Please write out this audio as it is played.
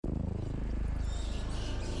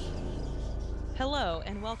Hello,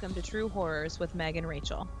 and welcome to True Horrors with Meg and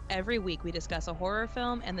Rachel. Every week we discuss a horror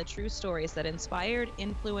film and the true stories that inspired,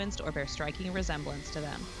 influenced, or bear striking resemblance to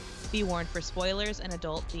them. Be warned for spoilers and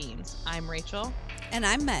adult themes. I'm Rachel. And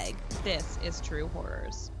I'm Meg. This is True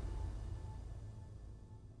Horrors.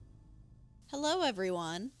 Hello,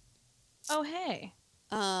 everyone. Oh, hey.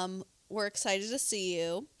 We're excited to see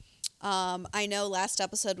you. I know last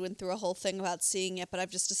episode went through a whole thing about seeing it, but I've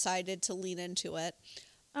just decided to lean into it.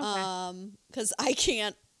 Okay. Because I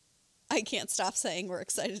can't stop saying we're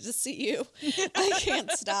excited to see you. I can't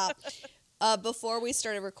stop. Before we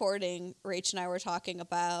started recording, Rach and I were talking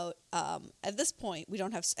about, at this point, we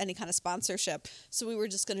don't have any kind of sponsorship, so we were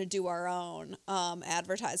just going to do our own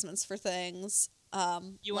advertisements for things.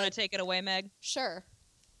 You want to take it away, Meg? Sure.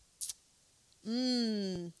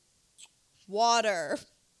 Water.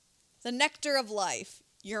 The nectar of life.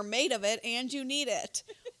 You're made of it and you need it.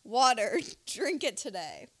 Water. Drink it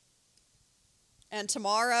today. And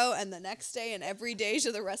tomorrow and the next day and every day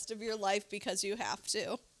to the rest of your life because you have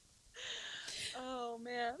to. Oh,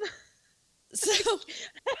 man. So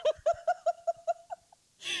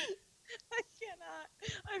I cannot.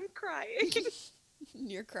 I'm crying.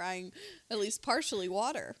 you're crying at least partially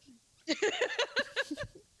water.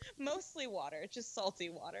 Mostly water, just salty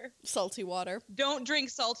water. Salty water. Don't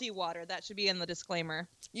drink salty water. That should be in the disclaimer.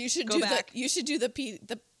 You should Go back.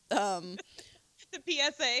 The The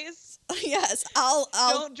PSAs. yes, I'll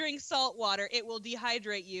Don't drink salt water. It will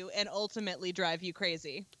dehydrate you and ultimately drive you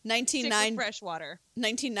crazy. Stick with fresh water.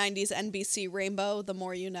 1990s NBC Rainbow, the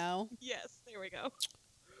more you know. Yes, there we go.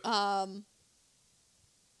 I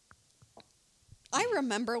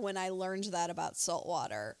remember when I learned that about salt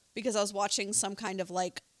water because I was watching some kind of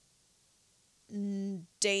like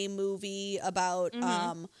day movie about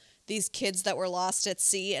these kids that were lost at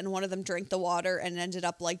sea, and one of them drank the water and ended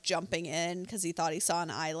up like jumping in because he thought he saw an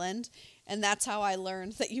island. And that's how I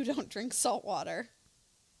learned that you don't drink salt water.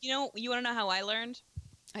 You know, you want to know how I learned?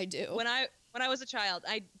 I do. When I was a child,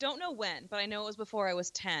 I don't know when, but I know it was before I was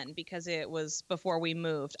 10 because it was before we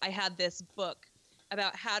moved. I had this book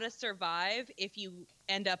about how to survive if you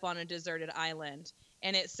end up on a deserted island.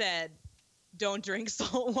 And it said, don't drink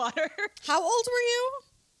salt water. How old were you?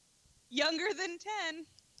 Younger than 10.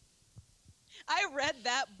 I read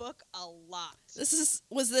that book a lot. Is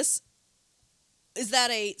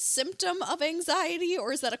that a symptom of anxiety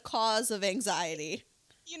or is that a cause of anxiety?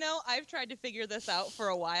 You know, I've tried to figure this out for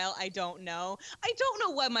a while. I don't know. I don't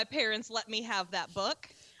know why my parents let me have that book.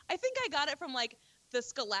 I think I got it from like the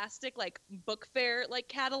Scholastic like book fair like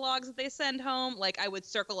catalogs that they send home. Like I would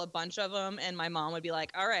circle a bunch of them and my mom would be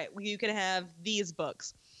like, all right, well, you can have these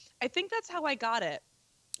books. I think that's how I got it.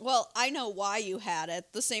 Well, I know why you had it.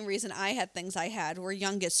 The same reason I had things I had were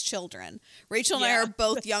youngest children. Rachel and I are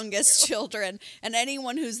both youngest children, and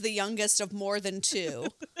anyone who's the youngest of more than two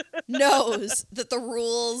knows that the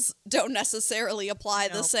rules don't necessarily apply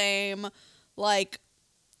the same. Like,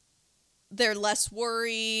 they're less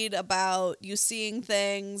worried about you seing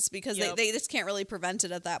things because they just can't really prevent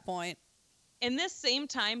it at that point. In this same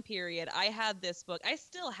time period, I had this book. I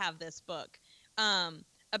still have this book.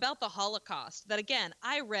 About the Holocaust that, again,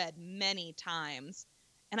 I read many times.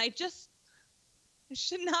 And I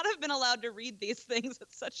should not have been allowed to read these things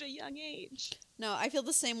at such a young age. No, I feel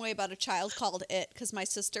the same way about A Child Called It because my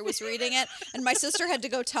sister was reading it. And my sister had to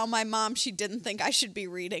go tell my mom she didn't think I should be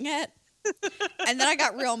reading it. And then I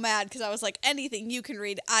got real mad because I was like, anything you can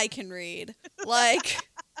read, I can read. Like,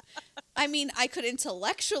 I mean, I could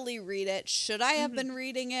intellectually read it. Should I have been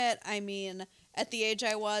reading it? I mean, at the age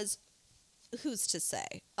I was, who's to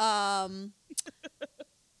say?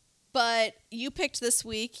 But you picked this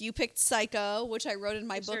week. You picked Psycho, which I wrote in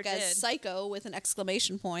my book as Psycho with an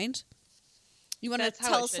exclamation point. You want to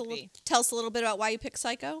tell us a little bit about why you picked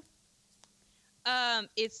Psycho?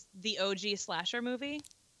 It's the OG slasher movie.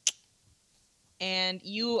 And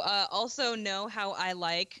you also know how I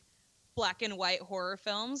like black and white horror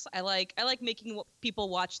films. I like making people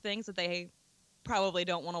watch things that they probably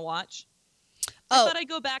don't want to watch. I thought I'd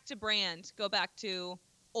go back to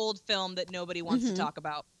old film that nobody wants to talk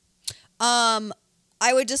about.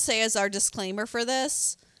 I would just say as our disclaimer for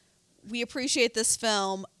this, we appreciate this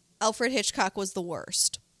film. Alfred Hitchcock was the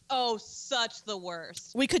worst. Oh, such the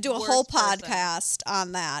worst. We could do a whole podcast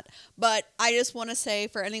on that. But I just want to say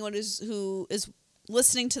for anyone who is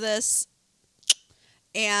listening to this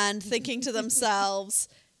and thinking to themselves,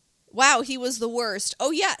 wow, he was the worst.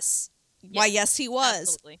 Oh, yes. Why, yes, he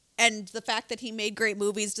was. Absolutely. And the fact that he made great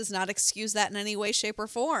movies does not excuse that in any way, shape, or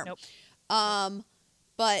form. Nope.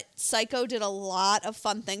 But Psycho did a lot of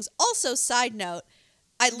fun things. Also, side note,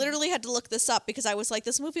 I literally had to look this up because I was like,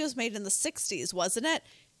 this movie was made in the 60s, wasn't it?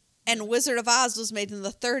 And Wizard of Oz was made in the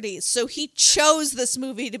 30s. So he chose this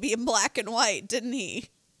movie to be in black and white, didn't he?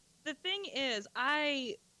 The thing is,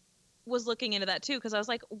 I was looking into that too because I was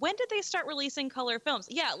like, when did they start releasing color films?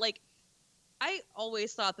 Yeah, like I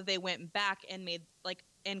always thought that they went back and made like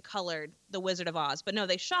and colored The Wizard of Oz, but no,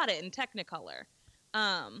 they shot it in Technicolor.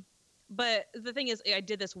 But the thing is, I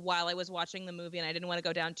did this while I was watching the movie, and I didn't want to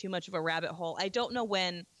go down too much of a rabbit hole. I don't know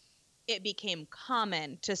when it became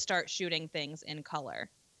common to start shooting things in color.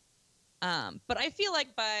 But I feel like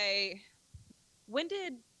when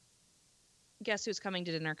did Guess Who's Coming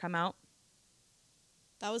to Dinner come out?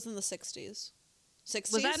 That was in the 60s.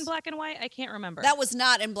 60s? Was that in black and white? I can't remember. That was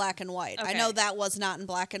not in black and white. Okay. I know that was not in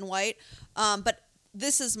black and white. But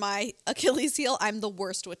this is my Achilles heel. I'm the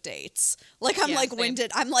worst with dates. Like, I'm like, same. when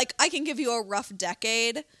did... I'm like, I can give you a rough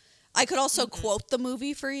decade. I could also quote the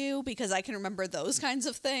movie for you because I can remember those kinds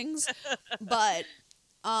of things. But,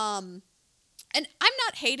 and I'm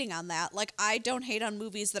not hating on that. Like, I don't hate on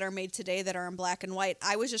movies that are made today that are in black and white.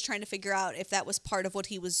 I was just trying to figure out if that was part of what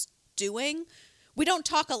he was doing. We don't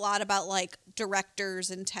talk a lot about, like, director's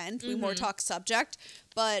intent. We more talk subject.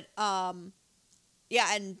 But,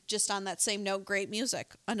 yeah, and just on that same note, great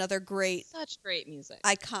music. Another great... Such great music.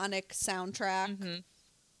 Iconic soundtrack.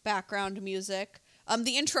 Background music.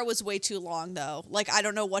 The intro was way too long, though. Like, I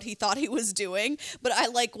don't know what he thought he was doing. But I,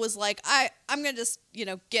 like, was like, I'm going to just,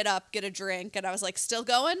 get up, get a drink. And I was like, still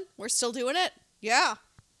going? We're still doing it? Yeah.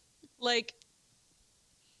 Like,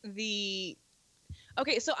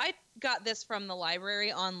 Okay, so I got this from the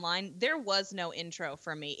library online. There was no intro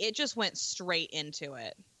for me. It just went straight into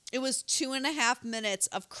it. It was 2.5 minutes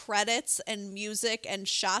of credits and music and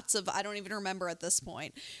shots of, I don't even remember at this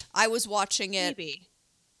point. I was watching it. Maybe.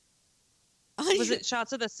 Was it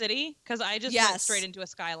shots of the city? Because I just went straight into a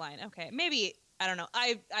skyline. Okay, maybe. I don't know.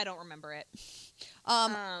 I don't remember it.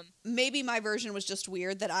 Maybe my version was just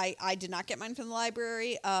weird that I did not get mine from the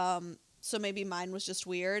library. So maybe mine was just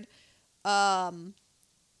weird.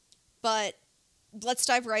 But let's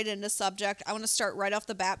dive right into subject. I want to start right off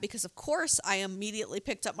the bat because, of course, I immediately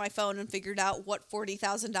picked up my phone and figured out what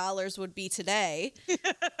 $40,000 would be today.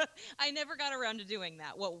 I never got around to doing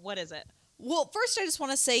that. What is it? Well, first, I just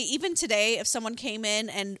want to say, even today, if someone came in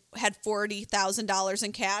and had $40,000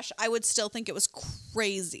 in cash, I would still think it was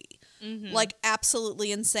crazy. Like,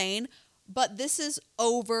 absolutely insane. But this is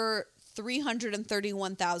over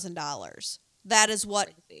 $331,000. That is what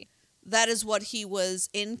he was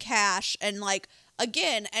in cash. And, like,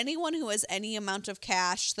 again, anyone who has any amount of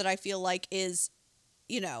cash that I feel like is,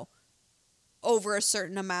 over a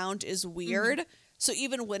certain amount is weird. So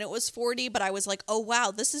even when it was 40, but I was like, oh,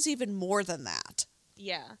 wow, this is even more than that.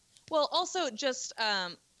 Yeah. Well, also just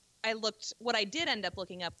what I did end up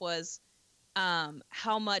looking up was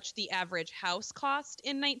how much the average house cost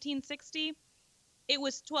in 1960. It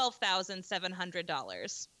was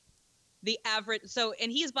 $12,700. The average,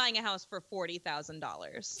 and he's buying a house for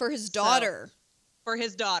 $40,000. For his daughter. For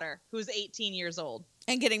his daughter, who's 18 years old.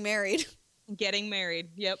 And getting married. Getting married,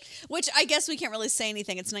 yep. Which I guess we can't really say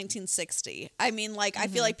anything. It's 1960. I mean, like, I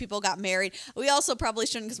feel like people got married. We also probably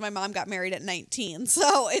shouldn't because my mom got married at 19.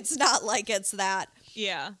 So it's not like it's that.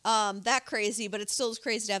 Yeah. That crazy, but it still is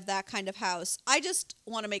crazy to have that kind of house. I just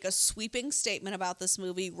want to make a sweeping statement about this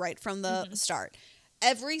movie right from the start.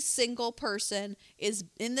 Every single person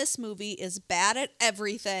in this movie is bad at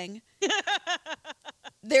everything.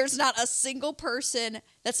 There's not a single person.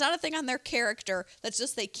 That's not a thing on their character. That's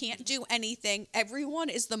just they can't do anything. Everyone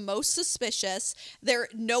is the most suspicious.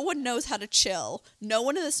 No one knows how to chill. No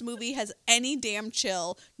one in this movie has any damn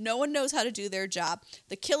chill. No one knows how to do their job.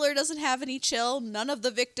 The killer doesn't have any chill. None of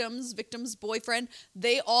the victim's boyfriend.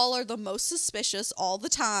 They all are the most suspicious all the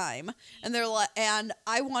time. And and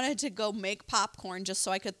I wanted to go make popcorn just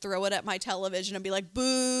so I could throw it at my television and be like,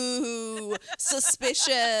 boo,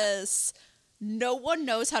 suspicious. No one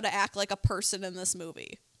knows how to act like a person in this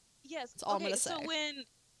movie. Yes. That's all I'm going to say. So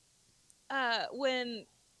when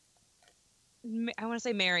I want to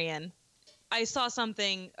say Marion, I saw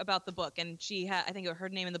something about the book, and I think her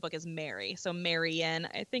name in the book is Mary. So Marion,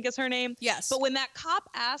 I think is her name. Yes. But when that cop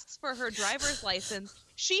asks for her driver's license,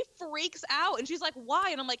 she freaks out, and she's like, why?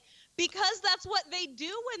 And I'm like, because that's what they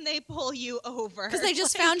do when they pull you over. Because they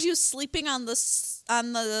just found you sleeping on the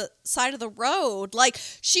side of the road. Like,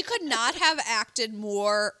 she could not have acted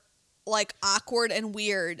more, like, awkward and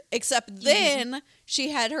weird. Except then she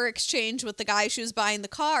had her exchange with the guy she was buying the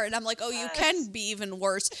car. And I'm like, oh, you can be even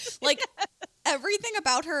worse. Like, everything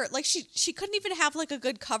about her, like she couldn't even have like a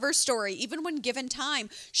good cover story, even when given time.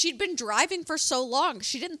 She'd been driving for so long.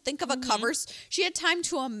 She didn't think of a cover. She had time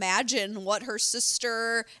to imagine what her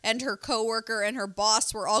sister and her coworker and her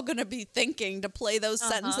boss were all going to be thinking to play those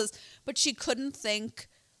sentences, but she couldn't think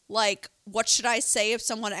like, what should I say if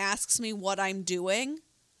someone asks me what I'm doing?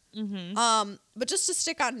 But just to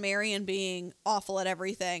stick on Marion being awful at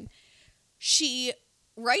everything, she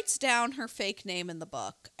writes down her fake name in the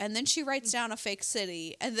book, and then she writes down a fake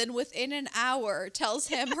city, and then within an hour tells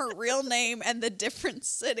him her real name and the different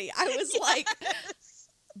city. I was like,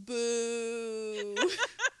 boo.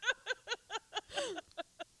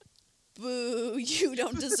 Boo, you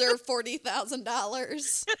don't deserve $40,000.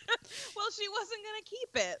 Well, she wasn't going to keep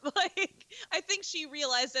it. Like, I think she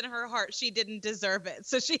realized in her heart she didn't deserve it,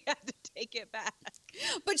 so she had to take it back.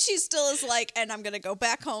 But she still is like, and I'm going to go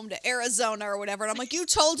back home to Arizona or whatever. And I'm like, you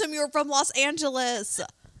told him you were from Los Angeles.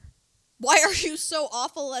 Why are you so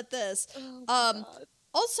awful at this? God.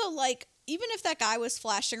 Also, like, even if that guy was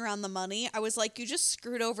flashing around the money, I was like, you just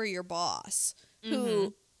screwed over your boss,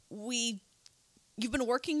 who you've been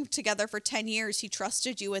working together for 10 years. He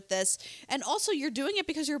trusted you with this. And also, you're doing it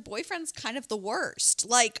because your boyfriend's kind of the worst.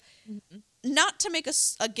 Like, not to make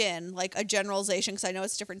again, like a generalization, because I know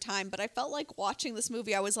it's a different time, but I felt like watching this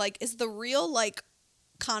movie, I was like, is the real, like,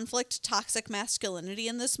 conflict toxic masculinity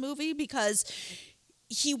in this movie? Because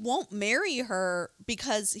he won't marry her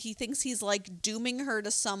because he thinks he's, like, dooming her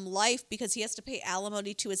to some life because he has to pay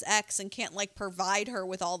alimony to his ex and can't, like, provide her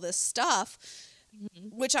with all this stuff.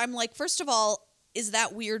 Which I'm like, first of all, is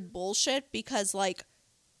that weird bullshit? Because, like,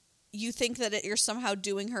 you think that you're somehow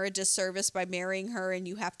doing her a disservice by marrying her and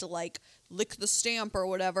you have to, like, lick the stamp or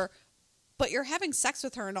whatever. But you're having sex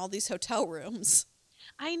with her in all these hotel rooms.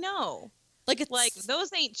 I know. Like, it's like,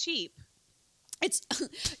 those ain't cheap. It's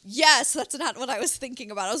yes, that's not what I was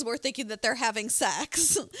thinking about. I was more thinking that they're having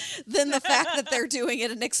sex than the fact that they're doing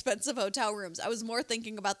it in expensive hotel rooms. I was more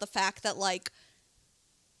thinking about the fact that, like,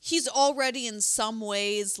 he's already in some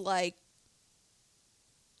ways, like,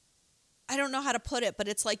 I don't know how to put it, but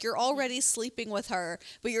it's like you're already sleeping with her,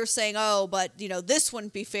 but you're saying, oh, but, you know, this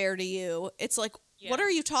wouldn't be fair to you. It's like, what are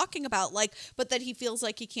you talking about? Like, but that he feels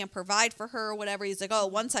like he can't provide for her or whatever. He's like, oh,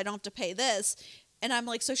 once I don't have to pay this. And I'm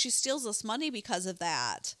like, so she steals this money because of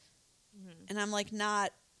that. And I'm like,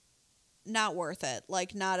 not worth it.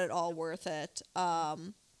 Like, not at all worth it.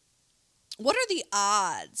 What are the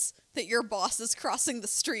odds that your boss is crossing the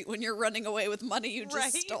street when you're running away with money you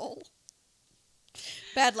just stole?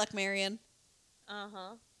 Bad luck, Marion.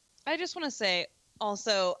 I just want to say,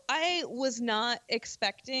 also, I was not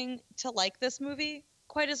expecting to like this movie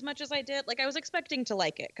quite as much as I did. Like, I was expecting to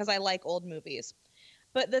like it because I like old movies.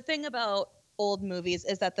 But the thing about old movies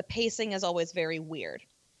is that the pacing is always very weird.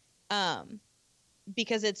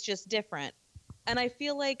 Because it's just different. And I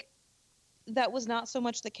feel like that was not so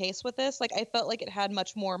much the case with this. Like, I felt like it had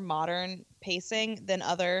much more modern pacing than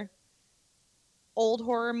other old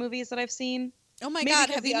horror movies that I've seen. Oh my God,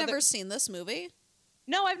 have you never seen this movie?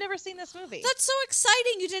 No, I've never seen this movie. That's so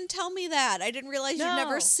exciting. You didn't tell me that. I didn't realize you'd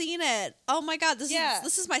never seen it. Oh my God,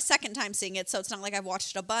 this is my second time seeing it, so it's not like I've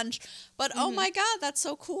watched it a bunch. But oh my God, that's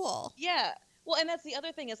so cool. Yeah. Well, and that's the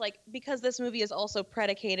other thing is, like, because this movie is also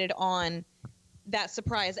predicated on that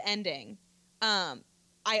surprise ending, I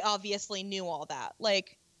obviously knew all that.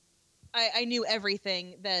 Like, I knew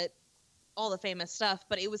everything all the famous stuff,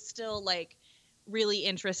 but it was still, like, really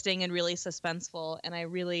interesting and really suspenseful, and I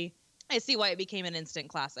see why it became an instant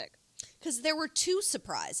classic. Because there were two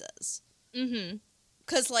surprises.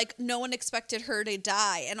 Because, like, no one expected her to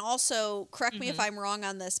die. And also, correct me if I'm wrong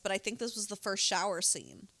on this, but I think this was the first shower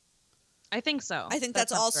scene. I think so. I think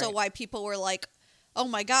that's also why people were like, oh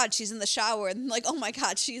my God, she's in the shower. And like, oh my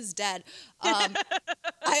God, she's dead.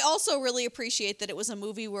 I also really appreciate that it was a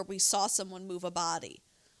movie where we saw someone move a body.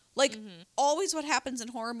 Like, always what happens in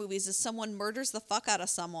horror movies is someone murders the fuck out of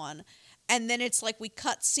someone, and then it's like we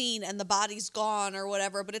cut scene and the body's gone or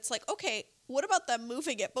whatever, but it's like, okay, what about them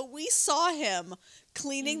moving it? But we saw him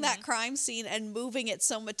cleaning that crime scene and moving it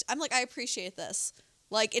so much. I'm like, I appreciate this.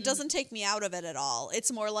 Like, it doesn't take me out of it at all.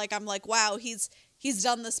 It's more like, I'm like, wow, he's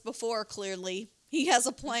done this before, clearly. He has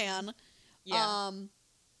a plan. Yeah.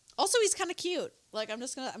 Also, he's kind of cute. Like, I'm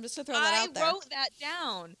just gonna throw that out there. I wrote that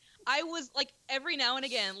down. I was like, every now and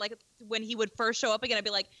again, like when he would first show up again, I'd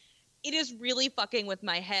be like, it is really fucking with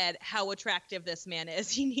my head how attractive this man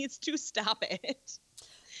is. He needs to stop it.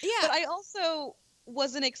 Yeah. But I also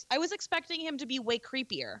I was expecting him to be way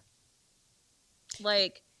creepier.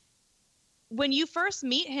 Like, when you first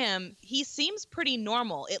meet him, he seems pretty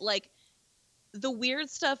normal. It, like, the weird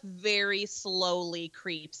stuff very slowly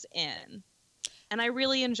creeps in. And I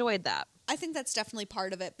really enjoyed that. I think that's definitely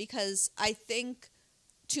part of it, because I think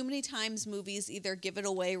too many times movies either give it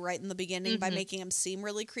away right in the beginning by making him seem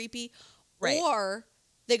really creepy, Right. or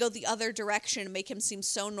they go the other direction and make him seem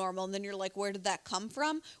so normal, and then you're like, where did that come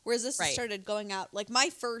from? Whereas this Right. started going out, like, my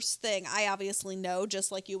first thing, I obviously know, just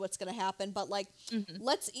like you, what's going to happen, but, like,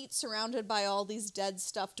 let's eat surrounded by all these dead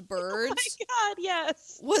stuffed birds. Oh my God,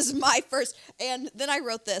 yes. Was my first. And then I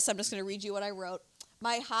wrote this. I'm just going to read you what I wrote.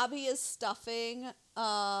 My hobby is stuffing,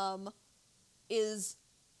 is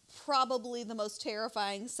probably the most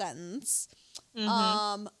terrifying sentence.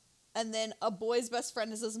 And then a boy's best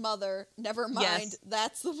friend is his mother. Never mind. Yes.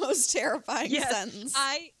 That's the most terrifying sentence.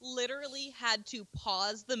 I literally had to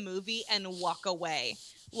pause the movie and walk away.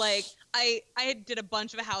 Like, I did a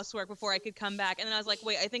bunch of housework before I could come back, and then I was like,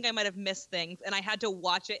 wait, I think I might have missed things, and I had to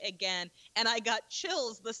watch it again, and I got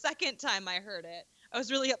chills the second time I heard it. I was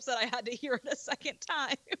really upset I had to hear it a second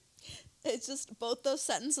time. It's just, both those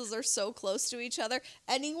sentences are so close to each other.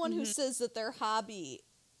 Anyone who says that their hobby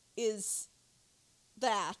is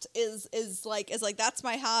like that's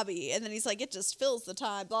my hobby, and then he's like, it just fills the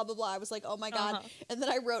time, blah blah blah. I was like, oh my God. And then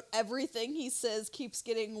I wrote, everything he says keeps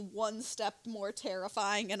getting one step more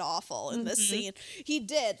terrifying and awful in this scene. He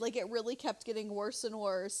did, like, it really kept getting worse and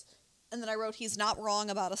worse. And then I wrote, he's not wrong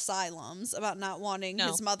about asylums, about not wanting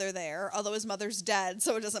his mother there, although his mother's dead,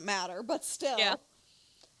 so it doesn't matter, but still. Yeah.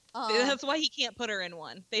 That's why he can't put her in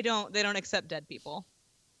one. They don't accept dead people.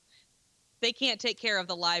 They can't take care of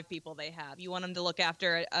the live people they have. You want them to look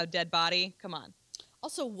after a dead body? Come on.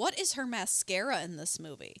 Also, what is her mascara in this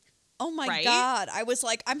movie? Oh my Right? God. I was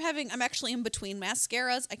like, I'm actually in between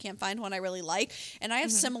mascaras. I can't find one I really like. And I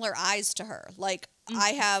have similar eyes to her. Like, I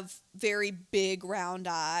have very big round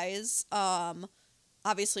eyes.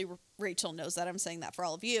 Obviously Rachel knows that. I'm saying that for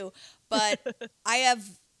all of you. But I have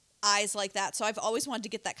eyes like that. So I've always wanted to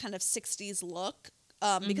get that kind of 60s look,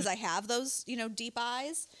 because I have those, deep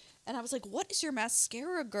eyes. And I was like, what is your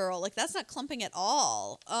mascara, girl? Like, that's not clumping at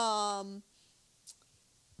all. I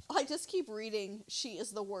just keep reading. She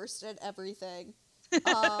is the worst at everything.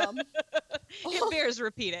 It bears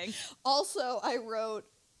repeating. Also, I wrote,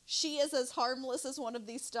 she is as harmless as one of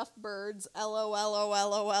these stuffed birds. LOL.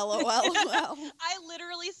 I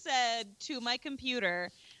literally said to my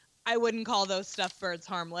computer, I wouldn't call those stuffed birds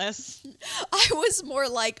harmless. I was more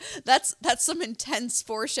like, that's some intense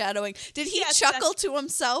foreshadowing. Did he chuckle to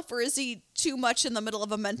himself, or is he too much in the middle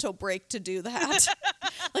of a mental break to do that?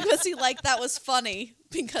 Like, was he like, that was funny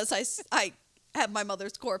because I have my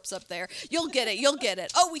mother's corpse up there. You'll get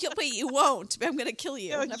it. Oh, wait, you won't. I'm going to kill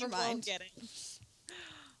you. No, Never you mind. won't get it.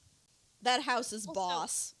 That house is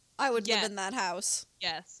boss. I would live in that house.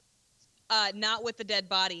 Yes. Not with the dead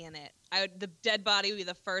body in it. The dead body would be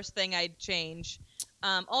the first thing I'd change.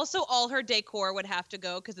 Also, all her decor would have to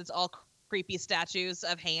go because it's all creepy statues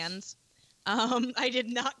of hands. I did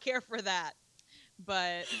not care for that.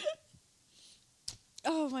 But...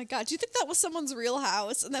 Oh my God. Do you think that was someone's real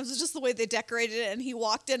house? And that was just the way they decorated it, and he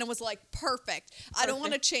walked in and was like, perfect. I don't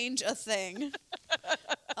want to change a thing.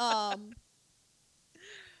 I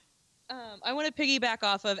want to piggyback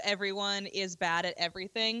off of everyone is bad at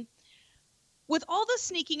everything. With all the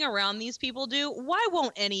sneaking around these people do, why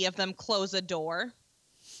won't any of them close a door?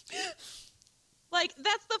 Like,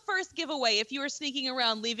 that's the first giveaway. If you were sneaking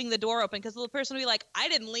around, leaving the door open, because the person would be like, I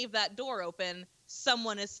didn't leave that door open.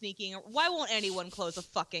 Someone is sneaking. Why won't anyone close a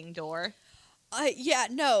fucking door? Yeah,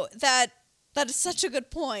 no, that is such a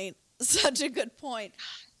good point. Such a good point.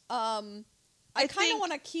 I kind of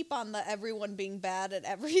want to keep on the everyone being bad at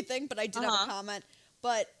everything, but I did have a comment.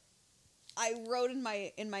 But I wrote in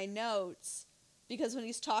my notes, because when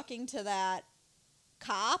he's talking to that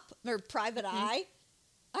cop or private eye,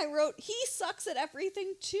 I wrote, he sucks at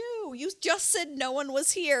everything too. You just said no one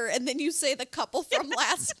was here, and then you say the couple from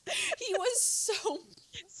last. He was so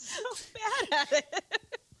bad at it.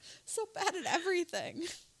 So bad at everything.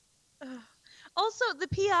 Also, the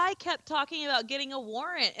PI kept talking about getting a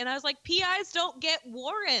warrant, and I was like, PIs don't get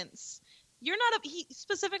warrants. You're not he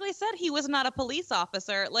specifically said he was not a police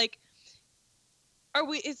officer. Like,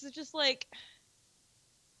 is it just like,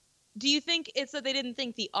 do you think it's that they didn't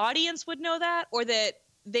think the audience would know that, or that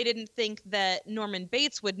they didn't think that Norman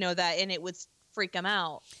Bates would know that and it would freak him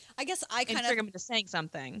out? I guess I kind of trick him into saying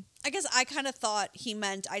something. I guess I kind of thought he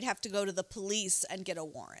meant I'd have to go to the police and get a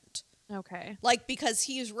warrant. Okay. Like, because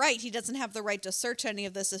he's right. He doesn't have the right to search any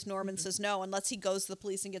of this if Norman says no, unless he goes to the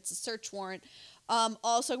police and gets a search warrant.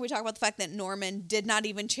 Also, we talk about the fact that Norman did not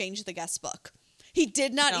even change the guest book. He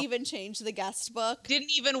did not even change the guest book.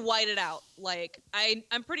 Didn't even white it out. Like,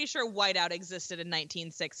 I'm pretty sure whiteout existed in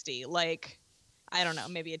 1960. Like, I don't know.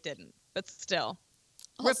 Maybe it didn't. But still.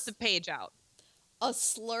 Rip the page out. a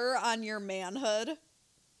slur on your manhood.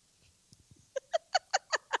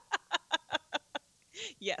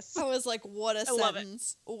 Yes. I was like, what a I love it.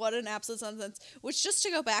 sentence. What an absolute sentence. Which, just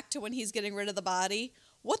to go back to when he's getting rid of the body,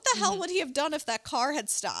 what the hell would he have done if that car had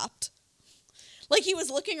stopped? Like, he was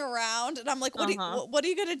looking around, and I'm like, what are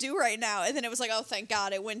you going to do right now? And then it was like, oh, thank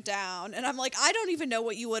God, it went down. And I'm like, I don't even know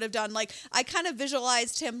what you would have done. Like, I kind of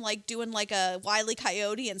visualized him, like, doing, like, a Wile E.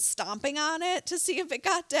 Coyote and stomping on it to see if it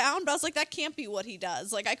got down. But I was like, that can't be what he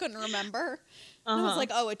does. Like, I couldn't remember. And I was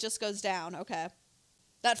like, oh, it just goes down. Okay.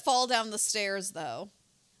 That fall down the stairs, though.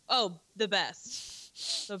 Oh, the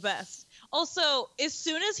best. The best. Also, as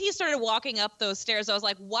soon as he started walking up those stairs, I was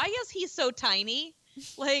like, why is he so tiny?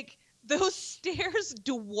 Like, those stairs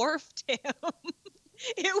dwarfed him.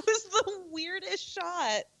 It was the weirdest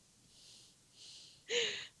shot.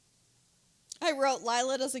 I wrote,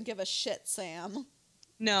 Lila doesn't give a shit, Sam.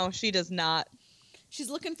 No, she does not. She's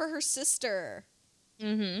looking for her sister.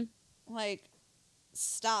 Mm-hmm. Like,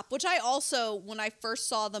 stop. Which I also, when I first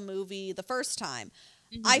saw the movie the first time,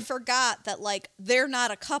 I forgot that, like, they're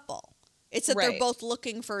not a couple. It's that they're both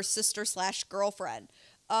looking for sister/girlfriend.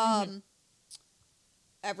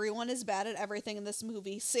 Everyone is bad at everything in this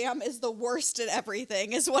movie. Sam is the worst at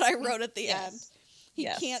everything, is what I wrote at the end. He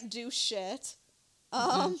can't do shit.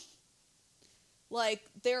 Like,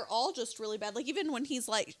 they're all just really bad. Like, even when he's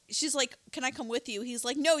like, she's like, can I come with you? He's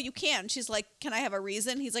like, no, you can't. She's like, can I have a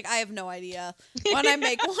reason? He's like, I have no idea. When I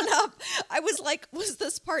make one up, I was like, was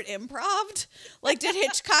this part improv? Like, did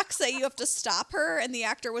Hitchcock say you have to stop her? And the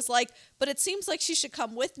actor was like, but it seems like she should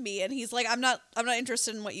come with me. And he's like, I'm not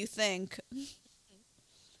interested in what you think.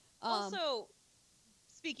 Also,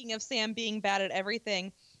 speaking of Sam being bad at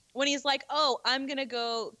everything, when he's like, oh, I'm going to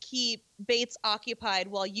go keep Bates occupied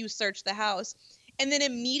while you search the house, and then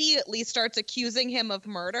immediately starts accusing him of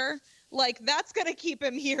murder, like, that's going to keep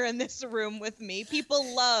him here in this room with me.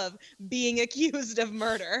 People love being accused of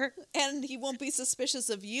murder. And he won't be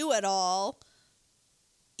suspicious of you at all.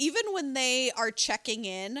 Even when they are checking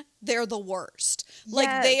in, they're the worst.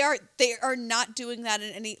 Like, they are not doing that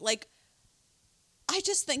in any, like, I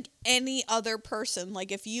just think any other person,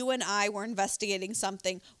 like if you and I were investigating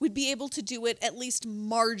something, we'd be able to do it at least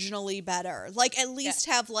marginally better. Like, at least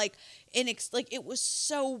have like like, it was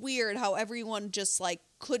so weird how everyone just like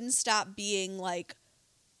couldn't stop being like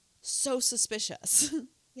so suspicious.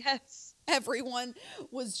 Yes. Everyone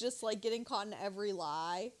was just like getting caught in every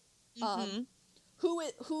lie.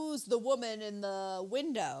 Who's the woman in the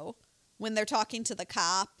window? When they're talking to the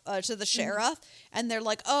cop, to the sheriff, and they're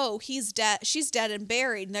like, oh, he's dead, she's dead and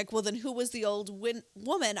buried. And like, well, then who was the old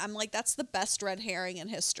woman? I'm like, that's the best red herring in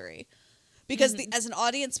history. Because as an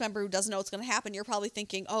audience member who doesn't know what's going to happen, you're probably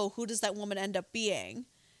thinking, oh, who does that woman end up being?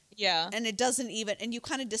 Yeah. And it doesn't even, and you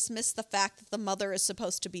kind of dismiss the fact that the mother is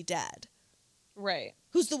supposed to be dead. Right.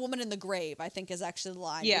 Who's the woman in the grave, I think is actually the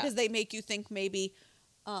line. Yeah. Because they make you think maybe,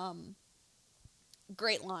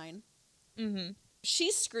 great line.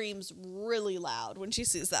 She screams really loud when she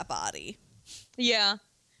sees that body. Yeah,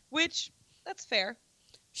 which, that's fair.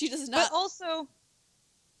 She does not. But also,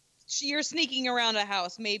 you're sneaking around a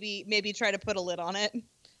house. Maybe try to put a lid on it.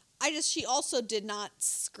 She also did not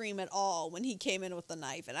scream at all when he came in with the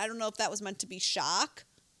knife. And I don't know if that was meant to be shock.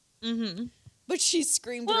 But she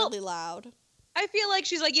screamed really loud. I feel like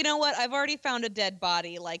she's like, you know what? I've already found a dead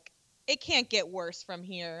body. Like, it can't get worse from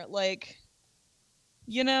here. Like,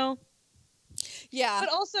 you know? Yeah. But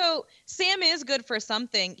also, Sam is good for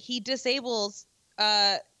something. He disables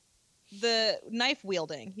the knife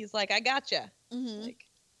wielding. He's like, I gotcha. Like,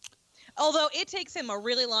 although it takes him a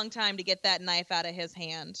really long time to get that knife out of his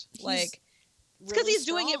hand. Like, it's because he's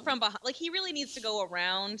doing it from behind. Like, he really needs to go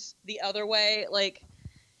around the other way. Like,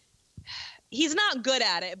 he's not good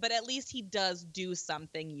at it, but at least he does do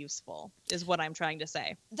something useful, is what I'm trying to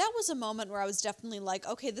say. That was a moment where I was definitely like,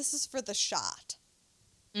 okay, this is for the shot.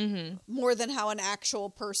 More than how an actual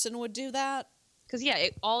person would do that. Because, yeah,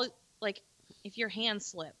 like, if your hand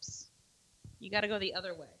slips, you got to go the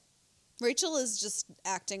other way. Rachel is just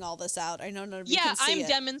acting all this out. I know none of you can see it. Yeah, I'm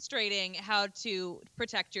demonstrating how to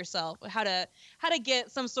protect yourself, how to get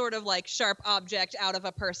some sort of, like, sharp object out of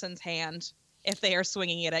a person's hand if they are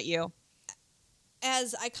swinging it at you.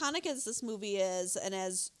 As iconic as this movie is, and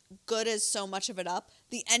as good as so much of it up,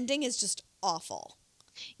 the ending is just awful.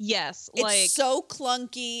 Yes, it's so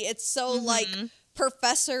clunky. It's so like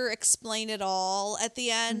Professor Explain It All at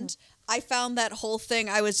the end. I found that whole thing.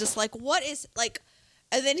 I was just like, what is like?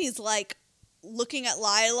 And then he's like looking at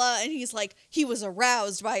Lila, and he's like, he was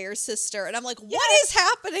aroused by your sister, and I'm like, what is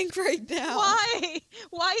happening right now?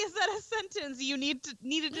 Why is that a sentence you needed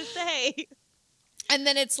to say? And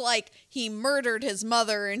then it's like he murdered his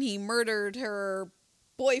mother and he murdered her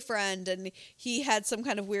boyfriend and he had some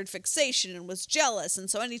kind of weird fixation and was jealous. And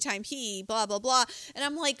so anytime he blah, blah, blah. And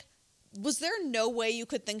I'm like, was there no way you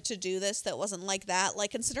could think to do this that wasn't like that?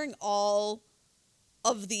 Like, considering all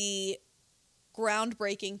of the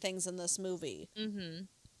groundbreaking things in this movie. Mm-hmm.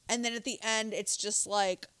 And then at the end, it's just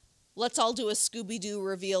like, let's all do a Scooby-Doo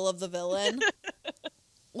reveal of the villain.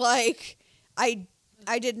 Like, I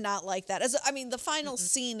did not like that. The final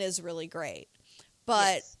scene is really great.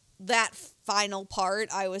 But that final part,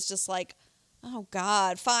 I was just like, oh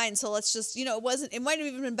God, fine. So let's just, it might have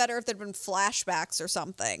even been better if there'd been flashbacks or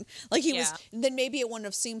something. Like then maybe it wouldn't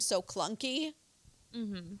have seemed so clunky.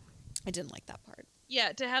 Mm-hmm. I didn't like that part.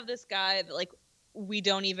 Yeah, to have this guy that, like, we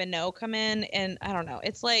don't even know come in, and I don't know.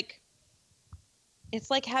 It's like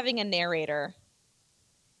having a narrator,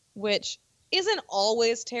 which isn't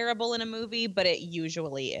always terrible in a movie, but it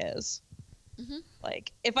usually is. Mm-hmm.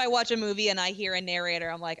 Like, if I watch a movie and I hear a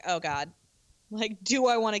narrator, I'm like, oh God. Like, do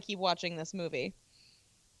I want to keep watching this movie?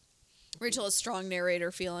 Rachel has strong narrator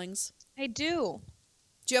feelings. I do.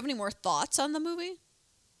 Do you have any more thoughts on the movie?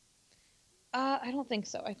 I don't think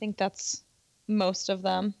so. I think that's most of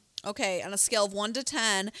them. Okay, on a scale of 1 to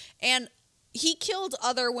 10. And he killed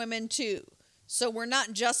other women too. So we're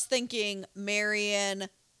not just thinking Marion.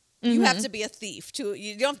 You have to be a thief too.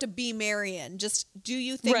 You don't have to be Marion. Just, do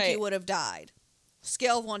you think you would have died?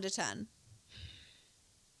 Scale of 1 to 10.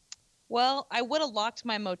 Well, I would have locked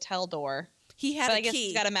my motel door. He had a key. I guess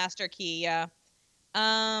he's got a master key, yeah.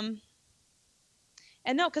 And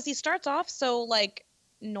no, because he starts off so, like,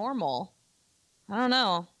 normal. I don't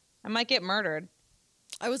know. I might get murdered.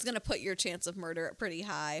 I was going to put your chance of murder at pretty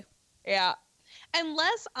high. Yeah.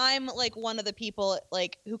 Unless I'm, like, one of the people,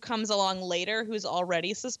 like, who comes along later who's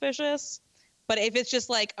already suspicious. But if it's just,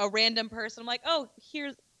 like, a random person, I'm like, oh,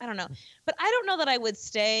 I don't know. But I don't know that I would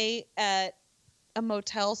stay at a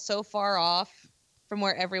motel so far off from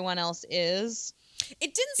where everyone else is.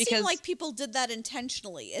 It didn't seem like people did that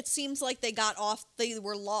intentionally. It seems like they got off, they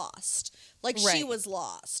were lost. Like she was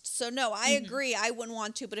lost. So no, I agree. I wouldn't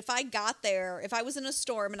want to. But if I got there, if I was in a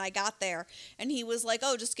storm and I got there and he was like,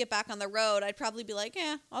 oh, just get back on the road, I'd probably be like,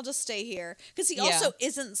 I'll just stay here. Because he also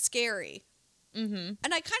isn't scary. Mm-hmm.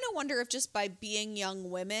 And I kind of wonder if just by being young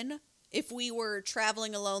women, if we were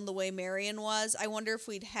traveling alone the way Marion was, I wonder if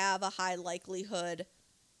we'd have a high likelihood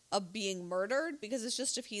of being murdered, because it's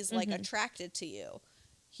just if he's like attracted to you,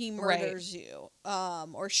 he murders you,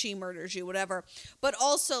 or she murders you, whatever. But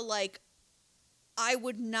also, like, I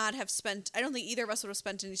don't think either of us would have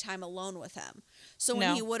spent any time alone with him. So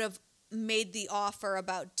when he would have made the offer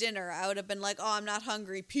about dinner, I would have been like, oh, I'm not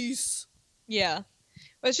hungry, peace. Yeah.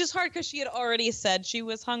 It's just hard because she had already said she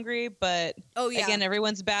was hungry, but again,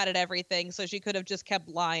 everyone's bad at everything, so she could have just kept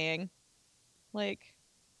lying. Like,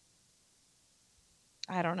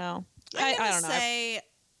 I don't know. I don't know.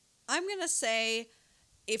 I'm going to say,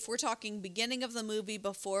 if we're talking beginning of the movie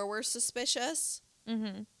before we're suspicious,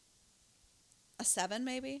 a 7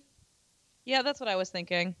 maybe? Yeah, that's what I was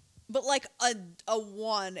thinking. But like a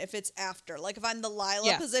 1 if it's after. Like if I'm the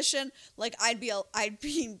Lila position, like I'd be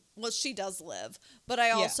well, she does live, but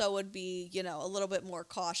I also would be, a little bit more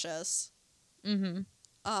cautious. Mm-hmm.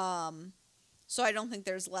 So I don't think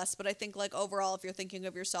there's less, but I think like overall, if you're thinking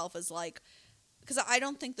of yourself as like, because I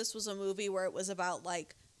don't think this was a movie where it was about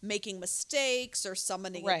like making mistakes or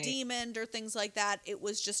summoning a demon or things like that. It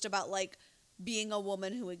was just about like being a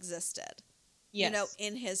woman who existed,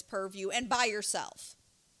 in his purview and by yourself.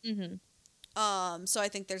 Mm-hmm. So I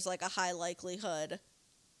think there's like a high likelihood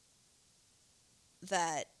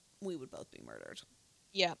that we would both be murdered.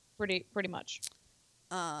 Yeah, pretty much.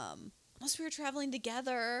 Unless we were traveling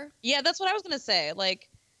together. Yeah, that's what I was gonna say. Like,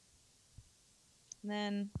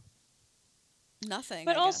 then nothing.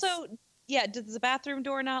 But also, did the bathroom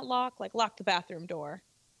door not lock? Like, lock the bathroom door.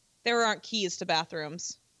 There aren't keys to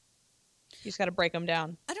bathrooms. You just got to break them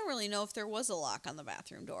down. I don't really know if there was a lock on the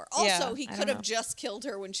bathroom door. Also, he could have just killed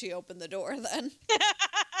her when she opened the door then.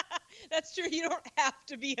 That's true. You don't have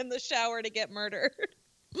to be in the shower to get murdered.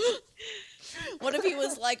 What if he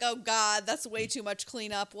was like, oh God, that's way too much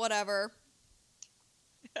cleanup, whatever.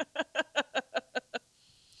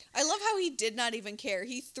 I love how he did not even care.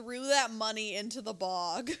 He threw that money into the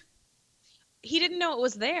bog. He didn't know it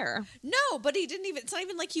was there. No, but he didn't even, it's not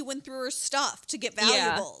even like he went through her stuff to get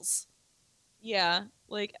valuables. Yeah,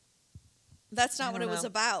 like, that's not what it was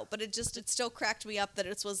about, but it still cracked me up that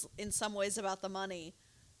it was in some ways about the money.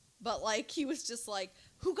 But like, he was just like,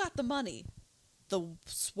 who got the money? The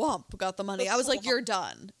swamp got the money. I was like, you're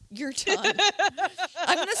done. You're done.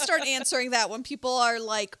 I'm going to start answering that when people are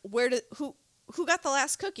like, who got the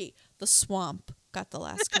last cookie? The swamp. got the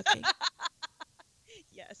last cookie.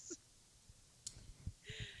 Yes.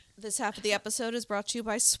 This half of the episode is brought to you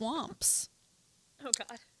by Swamps. Oh,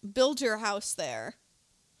 God. Build your house there.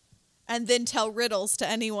 And then tell riddles to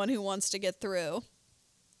anyone who wants to get through.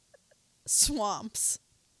 Swamps.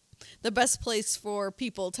 The best place for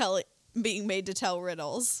people being made to tell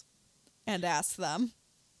riddles and ask them.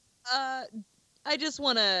 I just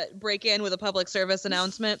want to break in with a public service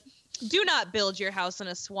announcement. Do not build your house in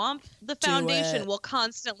a swamp. The foundation will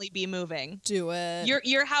constantly be moving. Do it.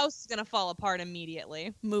 Your house is going to fall apart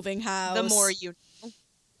immediately. Moving house. The more you know.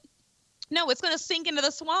 No, it's going to sink into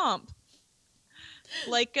the swamp.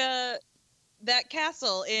 Like that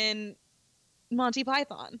castle in Monty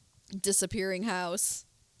Python. Disappearing house.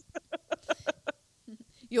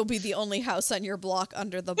 You'll be the only house on your block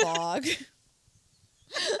under the bog.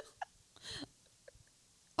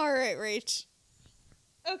 All right, Rach.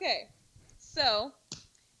 Okay, so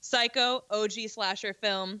Psycho, OG slasher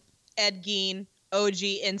film, Ed Gein, OG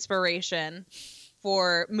inspiration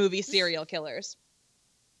for movie serial killers.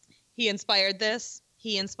 He inspired this,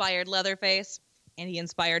 he inspired Leatherface, and he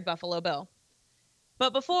inspired Buffalo Bill.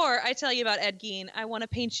 But before I tell you about Ed Gein, I want to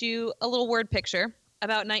paint you a little word picture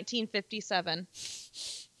about 1957.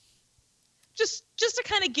 Just to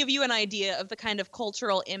kind of give you an idea of the kind of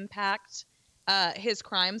cultural impact his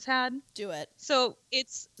crimes had. Do it. So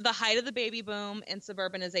it's the height of the baby boom and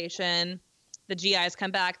suburbanization. The GIs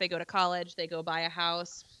come back, they go to college, they go buy a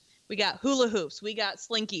house. We got hula hoops, we got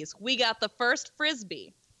slinkies, we got the first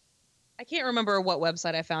Frisbee. I can't remember what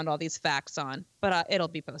website I found all these facts on, but it'll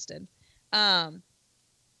be posted. I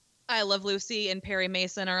Love Lucy and Perry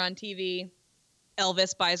Mason are on TV.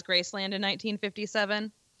 Elvis buys Graceland in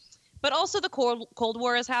 1957. But also the Cold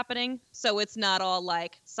War is happening, so it's not all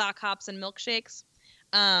like sock hops and milkshakes.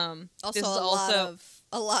 Also,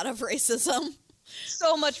 a lot of racism.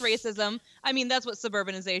 So much racism. I mean, that's what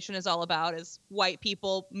suburbanization is all about, is white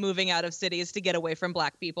people moving out of cities to get away from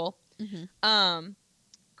black people. Mm-hmm.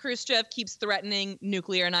 Khrushchev keeps threatening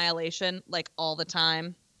nuclear annihilation, like, all the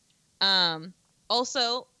time.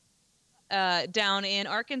 Also, down in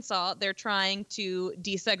Arkansas, they're trying to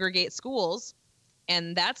desegregate schools,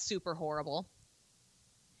 and that's super horrible.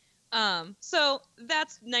 So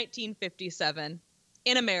that's 1957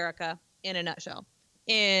 in America in a nutshell.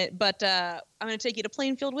 But I'm going to take you to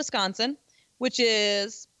Plainfield, Wisconsin, which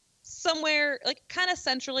is somewhere like kind of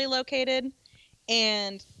centrally located.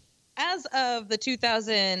 And as of the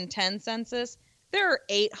 2010 census, there are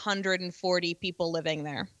 840 people living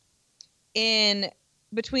there. In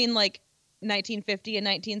between like 1950 and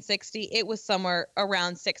 1960, it was somewhere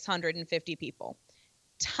around 650 people.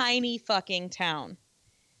 Tiny fucking town.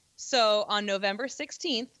 So on November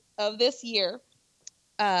 16th of this year,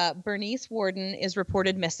 Bernice Worden is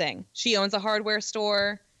reported missing. She owns a hardware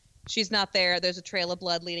store. She's not there. There's a trail of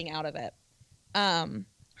blood leading out of it.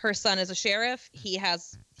 Her son is a sheriff. He's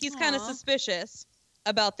kind of suspicious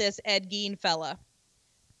about this Ed Gein fella.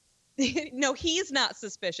 No, he's not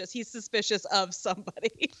suspicious. He's suspicious of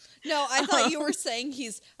somebody. No, I thought you were saying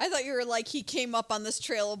I thought you were like, he came up on this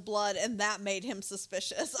trail of blood and that made him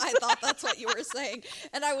suspicious. I thought that's what you were saying.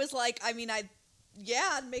 And I was like, I mean, it'd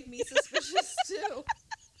make me suspicious too.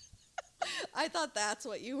 I thought that's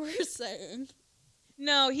what you were saying.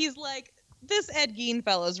 No, he's like, this Ed Gein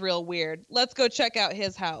fella's real weird. Let's go check out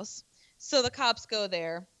his house. So the cops go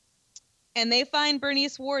there and they find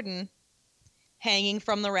Bernice Worden hanging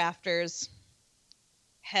from the rafters,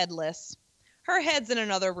 headless. Her head's in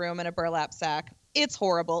another room in a burlap sack. It's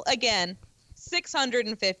horrible. Again,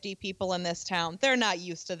 650 people in this town. They're not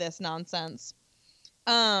used to this nonsense.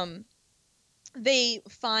 They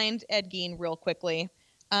find Ed Gein real quickly,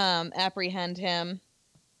 apprehend him,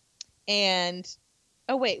 and...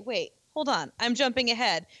 Oh, wait. Hold on. I'm jumping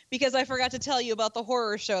ahead because I forgot to tell you about the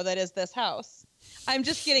horror show that is this house. I'm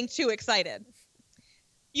just getting too excited.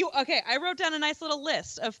 Okay, I wrote down a nice little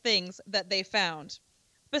list of things that they found.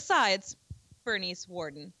 Besides Bernice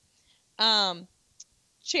Worden.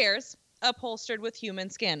 Chairs upholstered with human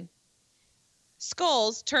skin.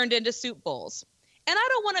 Skulls turned into soup bowls. And I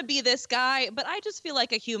don't want to be this guy, but I just feel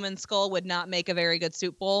like a human skull would not make a very good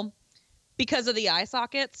soup bowl because of the eye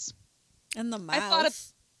sockets. And the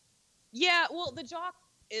mouth. Yeah, well, the jaw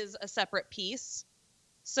is a separate piece.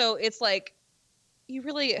 So it's like, I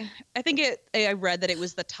read that it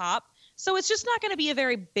was the top. So it's just not going to be a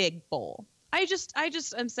very big bowl. I just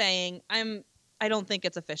am saying, I don't think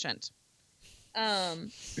it's efficient.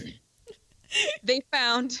 They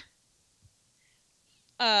found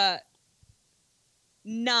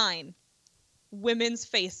 9 women's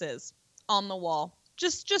faces on the wall.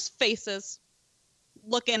 Just faces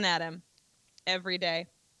looking at him every day.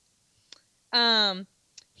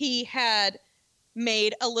 He had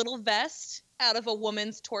made a little vest out of a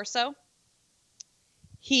woman's torso.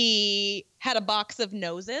 He had a box of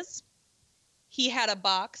noses. He had a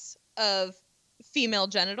box of female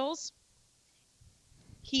genitals.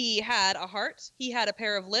 He had a heart. He had a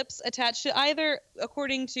pair of lips attached to either,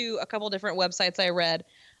 according to a couple different websites I read,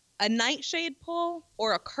 a nightshade pull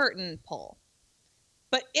or a curtain pull.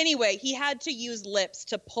 But anyway, he had to use lips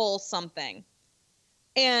to pull something.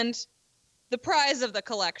 And the prize of the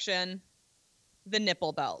collection, the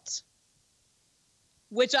nipple belt,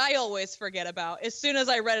 which I always forget about. As soon as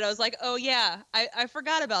I read it, I was like, oh yeah, I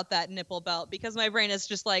forgot about that nipple belt, because my brain is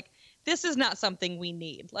just like, this is not something we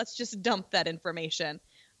need. Let's just dump that information.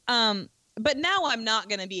 But now I'm not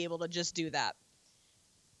going to be able to just do that.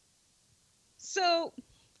 So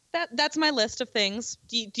that's my list of things.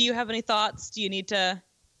 Do you have any thoughts? Do you need to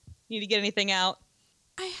get anything out?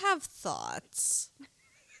 I have thoughts.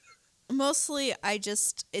 Mostly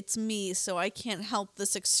it's me, so I can't help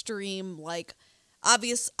this extreme, like,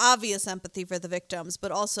 obvious empathy for the victims,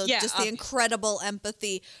 but also the incredible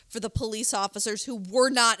empathy for the police officers who were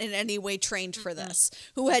not in any way trained for this,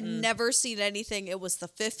 who had never seen anything. It was the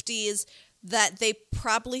 50s, that they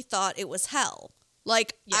probably thought it was hell.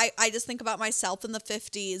 Like, I just think about myself in the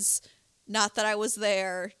 50s. Not that I was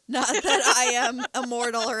there, not that I am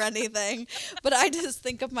immortal or anything, but I just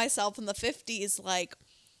think of myself in the 50s, like,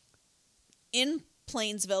 in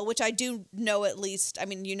Plainsville, which I do know at least. I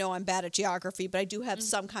mean, I'm bad at geography, but I do have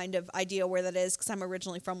some kind of idea where that is because I'm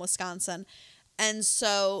originally from Wisconsin. And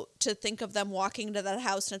so to think of them walking to that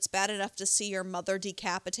house, and it's bad enough to see your mother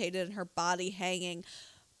decapitated and her body hanging,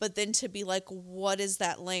 but then to be like, what is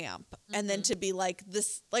that lamp? And then to be like,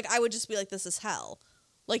 this, like, I would just be like, this is hell.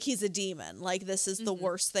 Like, he's a demon. Like, this is the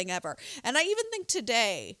worst thing ever. And I even think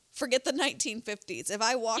today, forget the 1950s, if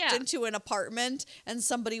I walked into an apartment and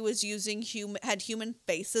somebody was had human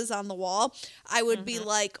faces on the wall, I would be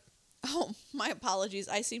like, oh, my apologies.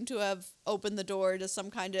 I seem to have opened the door to some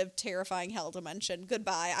kind of terrifying hell dimension.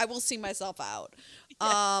 Goodbye. I will see myself out.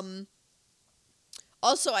 Yeah.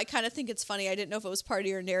 Also, I kind of think it's funny. I didn't know if it was part of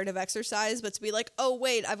your narrative exercise, but to be like, oh,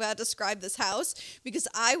 wait, I've got to describe this house, because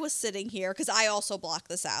I was sitting here, because I also blocked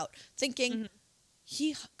this out, thinking,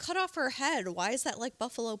 he cut off her head. Why is that like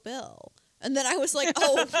Buffalo Bill? And then I was like,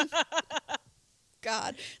 oh,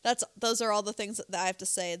 God. Those are all the things that I have to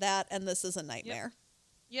say. That, and this is a nightmare.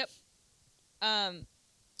 Yep.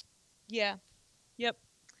 Yeah. Yep.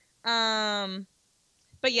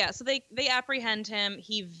 But yeah, so they apprehend him.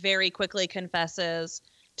 He very quickly confesses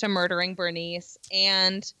to murdering Bernice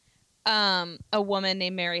and a woman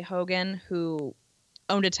named Mary Hogan, who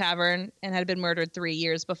owned a tavern and had been murdered 3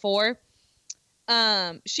 years before.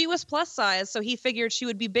 She was plus size, so he figured she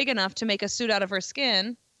would be big enough to make a suit out of her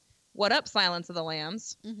skin. What up, Silence of the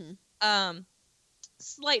Lambs?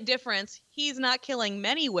 Slight difference. He's not killing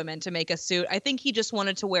many women to make a suit. I think he just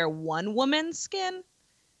wanted to wear one woman's skin.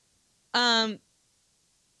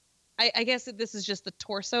 I guess that this is just the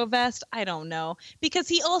torso vest. I don't know. Because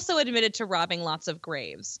he also admitted to robbing lots of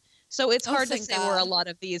graves. So it's hard to say where a lot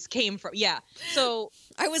of these came from. Yeah. So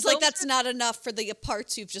I was like, that's not enough for the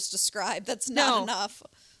parts you've just described. That's not enough.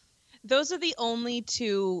 Those are the only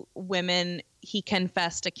two women he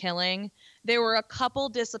confessed to killing. There were a couple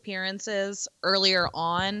disappearances earlier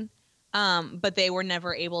on, but they were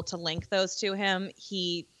never able to link those to him.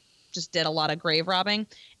 He just did a lot of grave robbing.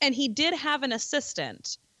 And he did have an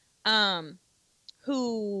assistant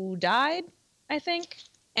who died, I think.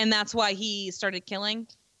 And that's why he started killing,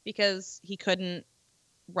 because he couldn't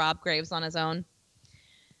rob graves on his own.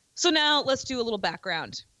 So now let's do a little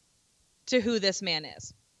background to who this man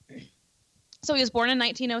is. So he was born in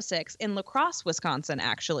 1906 in La Crosse, Wisconsin,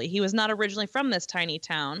 actually. He was not originally from this tiny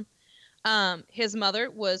town. His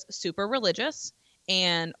mother was super religious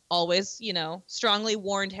and always, strongly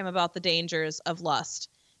warned him about the dangers of lust,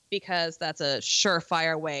 because that's a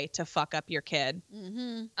surefire way to fuck up your kid.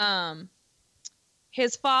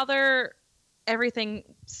 His father, everything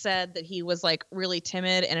said that he was like really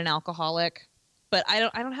timid and an alcoholic, but I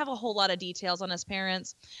don't have a whole lot of details on his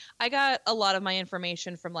parents. I got a lot of my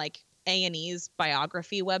information from like A&E's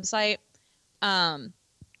biography website,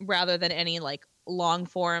 rather than any like long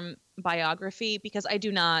form biography, because I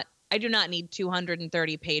do not need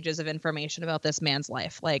 230 pages of information about this man's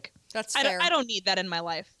life. Like, that's fair. I don't need that in my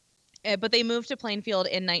life. But they moved to Plainfield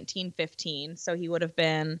in 1915, so he would have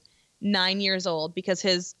been 9 years old, because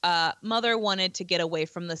his mother wanted to get away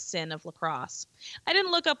from the sin of La Crosse. I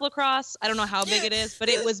didn't look up La Crosse. I don't know how big it is, but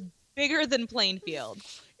it was bigger than Plainfield.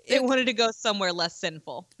 They wanted to go somewhere less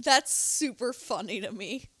sinful. That's super funny to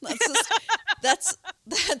me. That's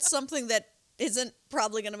something that isn't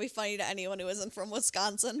probably going to be funny to anyone who isn't from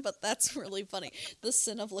Wisconsin, but that's really funny. The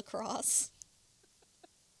sin of lacrosse.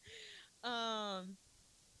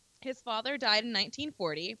 His father died in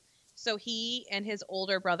 1940, so he and his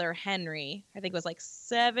older brother Henry, I think was like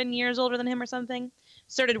 7 years older than him or something,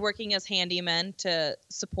 started working as handymen to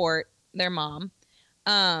support their mom.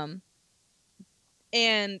 And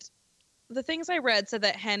the things I read said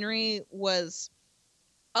that Henry was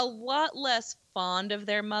a lot less fond of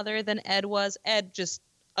their mother than Ed was. Ed just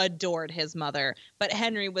adored his mother, but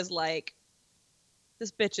Henry was like,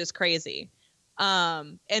 this bitch is crazy,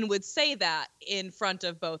 and would say that in front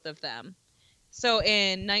of both of them. So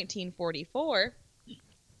in 1944,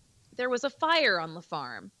 there was a fire on the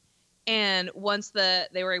farm, and once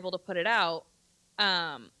they were able to put it out,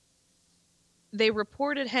 they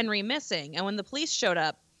reported Henry missing. And when the police showed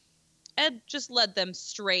up, Ed just led them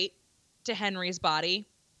straight to Henry's body,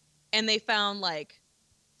 and they found like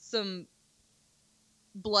some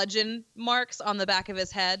bludgeon marks on the back of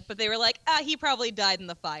his head, but they were like, he probably died in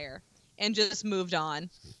the fire, and just moved on.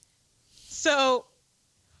 So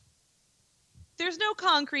there's no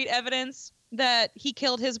concrete evidence that he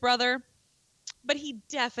killed his brother, but he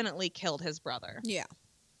definitely killed his brother. Yeah.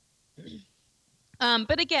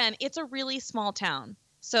 But again, it's a really small town,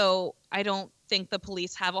 so I don't think the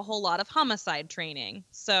police have a whole lot of homicide training,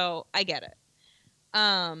 so I get it.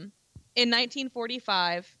 In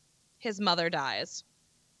 1945, his mother dies.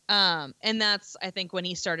 And that's, I think, when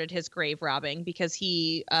he started his grave robbing, because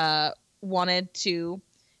he wanted to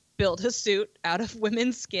build a suit out of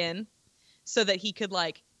women's skin so that he could,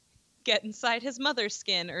 like, get inside his mother's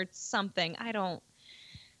skin or something. I don't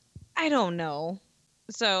know.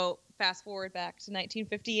 So fast forward back to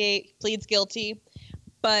 1958, pleads guilty,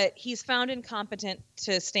 but he's found incompetent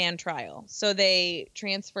to stand trial. So they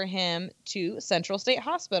transfer him to Central State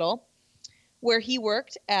Hospital, where he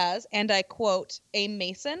worked as, and I quote, a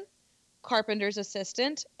mason, carpenter's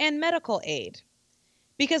assistant, and medical aide.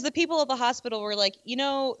 Because the people at the hospital were like,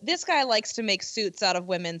 this guy likes to make suits out of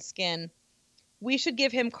women's skin. We should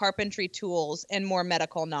give him carpentry tools and more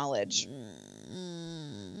medical knowledge.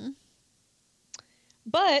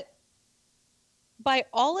 But by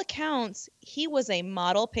all accounts, he was a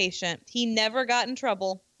model patient. He never got in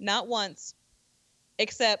trouble, not once,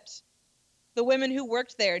 except the women who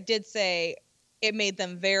worked there did say it made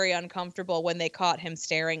them very uncomfortable when they caught him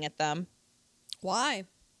staring at them. Why?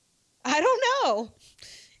 I don't know.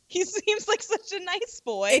 He seems like such a nice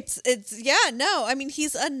boy. I mean,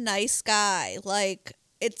 he's a nice guy. Like,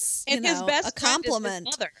 it's, his best a compliment.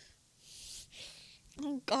 Is his mother.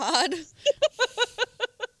 Oh, God.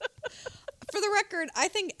 For the record, I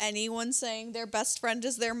think anyone saying their best friend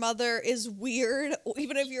is their mother is weird.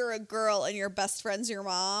 Even if you're a girl and your best friend's your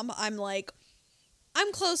mom, I'm like,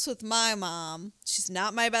 I'm close with my mom. She's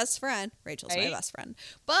not my best friend. Rachel's my best friend.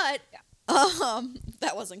 But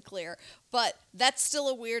that wasn't clear. But that's still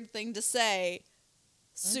a weird thing to say.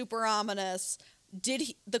 Super ominous.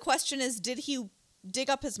 The question is, did he dig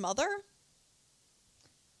up his mother?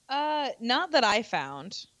 Not that I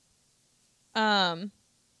found.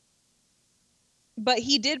 But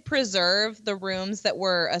he did preserve the rooms that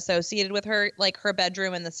were associated with her, like her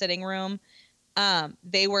bedroom and the sitting room.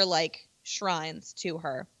 They were like shrines to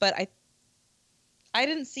her. But I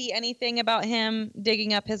didn't see anything about him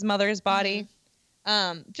digging up his mother's body.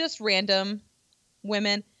 Just random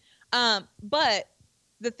women. But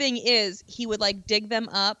the thing is, he would like dig them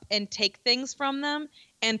up and take things from them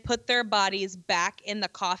and put their bodies back in the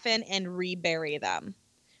coffin and rebury them.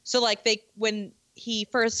 So like when he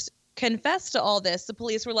first confessed to all this, the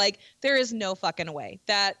police were like, there is no fucking way.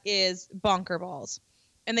 That is bonker balls.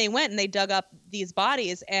 And they went and they dug up these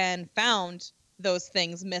bodies and found those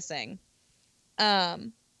things missing. But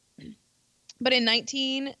in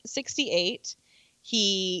 1968,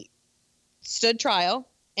 he stood trial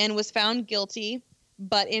and was found guilty,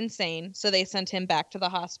 but insane. So they sent him back to the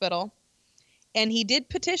hospital. And he did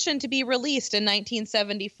petition to be released in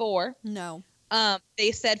 1974. No.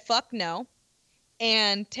 They said, fuck no.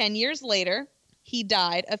 And 10 years later, he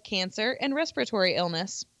died of cancer and respiratory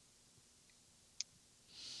illness.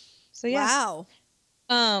 So, yeah.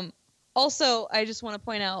 Wow. Also, I just want to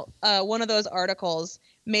point out, one of those articles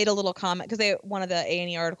made a little comment, because one of the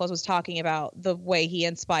A&E articles was talking about the way he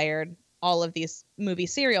inspired all of these movie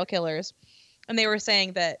serial killers. And they were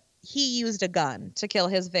saying that he used a gun to kill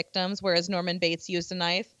his victims, whereas Norman Bates used a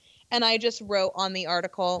knife. And I just wrote on the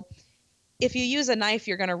article, if you use a knife,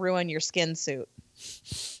 you're going to ruin your skin suit.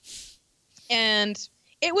 And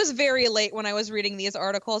it was very late when I was reading these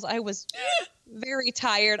articles. I was very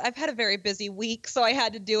tired. I've had a very busy week, so I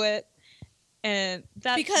had to do it. And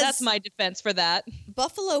Because that's my defense for that.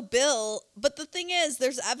 Buffalo Bill, but the thing is,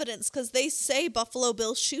 there's evidence because they say Buffalo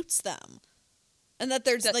Bill shoots them. And that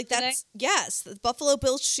there's Does like, today? that's, yes, Buffalo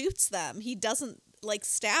Bill shoots them. He doesn't like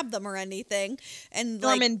stab them or anything. And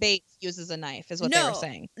Norman Bates uses a knife, is what they were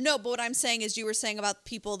saying. No, but what I'm saying is you were saying about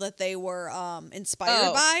people that they were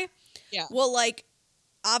inspired by. Yeah. Well, like,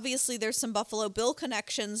 obviously there's some Buffalo Bill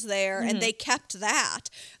connections there, and they kept that.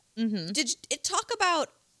 Did it talk about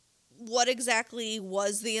what exactly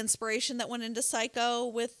was the inspiration that went into Psycho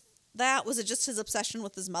with that? Was it just his obsession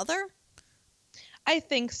with his mother? I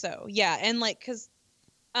think so. Yeah, and like cuz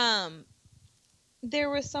there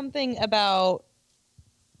was something about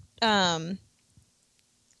Ed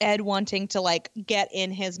wanting to like get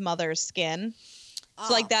in his mother's skin.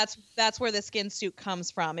 So like that's where the skin suit comes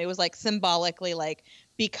from. It was like symbolically like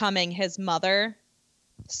becoming his mother.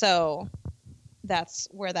 So that's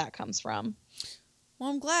where that comes from. Well,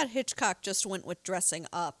 I'm glad Hitchcock just went with dressing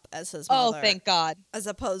up as his mother. Oh, thank God. As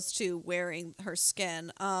opposed to wearing her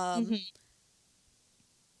skin.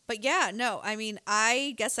 But yeah, no, I mean,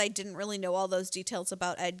 I guess I didn't really know all those details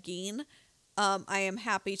about Ed Gein. I am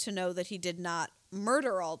happy to know that he did not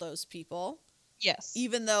murder all those people. Yes.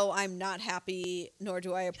 Even though I'm not happy, nor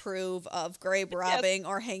do I approve of grave robbing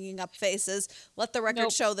or hanging up faces. Let the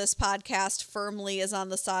record show this podcast firmly is on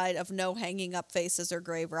the side of no hanging up faces or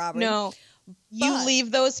grave robbing. No. You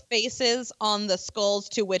leave those faces on the skulls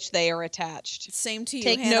to which they are attached. Same to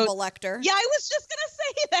you, Hannibal Lecter. Yeah, I was just going to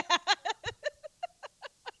say that.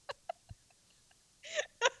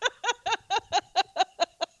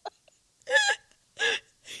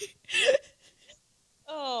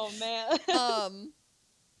 Oh, man.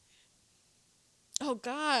 Oh,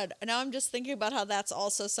 God. Now I'm just thinking about how that's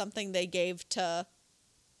also something they gave to,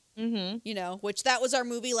 you know, which that was our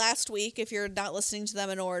movie last week. If you're not listening to them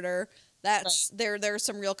in order, that's right. There are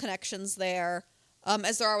some real connections there,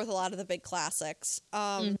 as there are with a lot of the big classics.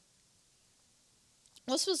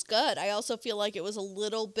 This was good. I also feel like it was a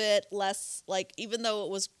little bit less, like, even though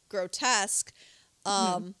it was grotesque,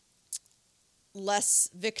 less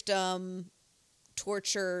victim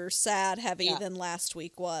torture, sad, heavy than last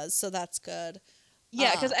week was. So that's good.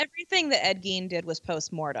 Yeah, because everything that Ed Gein did was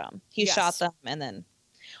post-mortem. He shot them and then...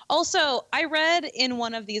 Also, I read in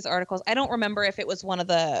one of these articles, I don't remember if it was one of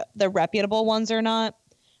the reputable ones or not,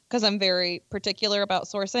 because I'm very particular about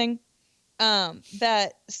sourcing,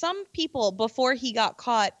 that some people, before he got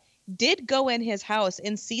caught, did go in his house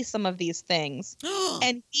and see some of these things.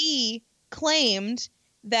 And he claimed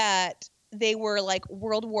that they were like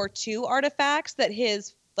World War II artifacts that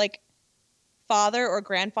his like father or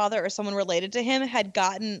grandfather or someone related to him had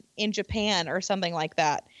gotten in Japan or something like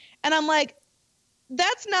that. And I'm like,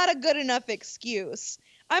 that's not a good enough excuse.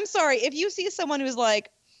 I'm sorry. If you see someone who's like,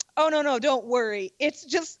 oh, no, don't worry. It's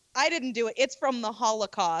just, I didn't do it. It's from the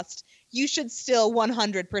Holocaust. You should still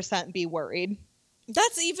 100% be worried.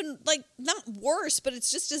 That's even, like, not worse, but it's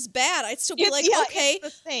just as bad. I'd still be okay.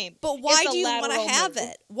 It's the same. But why do you want to have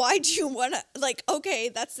it? Why do you want to, like, okay,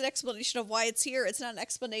 that's an explanation of why it's here. It's not an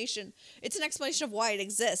explanation. It's an explanation of why it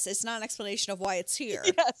exists. It's not an explanation of why it's here.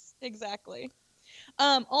 Yes, exactly.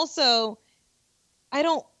 Also, I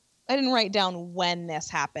didn't write down when this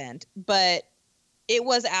happened, but it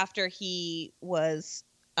was after he was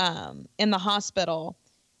in the hospital.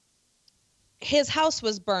 His house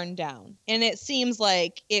was burned down, and it seems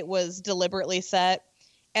like it was deliberately set,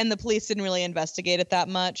 and the police didn't really investigate it that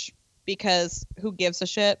much because who gives a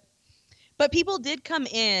shit? But people did come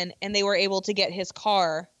in, and they were able to get his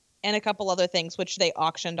car and a couple other things, which they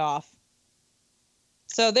auctioned off.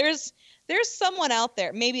 So there's someone out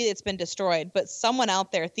there, maybe it's been destroyed, but someone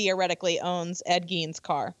out there theoretically owns Ed Gein's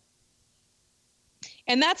car.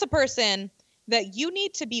 And that's a person that you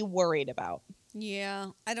need to be worried about.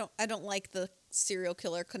 Yeah, I don't like the serial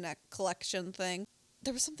killer collection thing.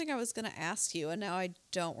 There was something I was going to ask you, and now I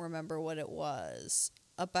don't remember what it was.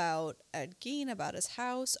 About Ed Gein, about his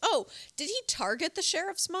house. Oh, did he target the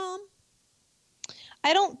sheriff's mom?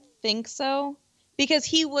 I don't think so, because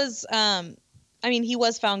he was... he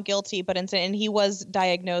was found guilty, but and he was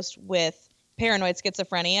diagnosed with paranoid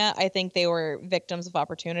schizophrenia. I think they were victims of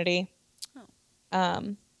opportunity.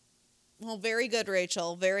 Oh. Well, very good,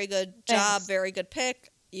 Rachel. Very good job. Very good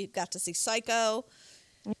pick. You got to see Psycho.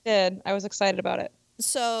 I did. I was excited about it.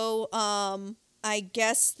 So, I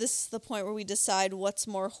guess this is the point where we decide what's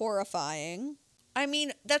more horrifying. I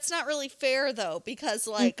mean, that's not really fair, though, because,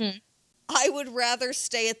 like... Mm-mm. I would rather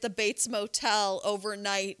stay at the Bates Motel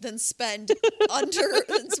overnight than spend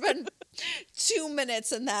 2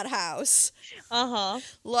 minutes in that house. Uh-huh.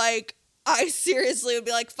 Like, I seriously would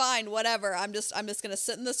be like, fine, whatever. I'm just gonna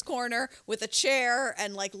sit in this corner with a chair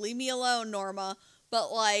and like leave me alone, Norma.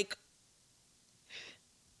 But like,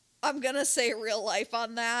 I'm gonna say real life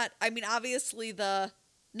on that. I mean, obviously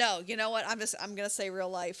no, you know what? I'm gonna say real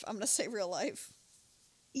life. I'm gonna say real life.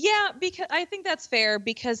 Yeah, because I think that's fair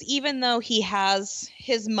because even though he has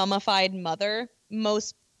his mummified mother,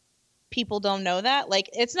 most people don't know that. Like,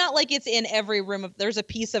 it's not like it's in every room. There's a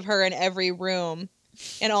piece of her in every room,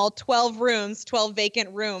 in all 12 rooms, 12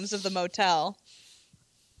 vacant rooms of the motel.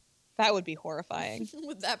 That would be horrifying.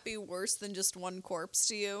 Would that be worse than just one corpse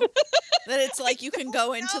to you? That it's like you can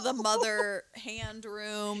go into the mother hand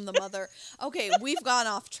room, the mother. Okay, we've gone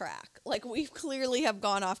off track. Like, we clearly have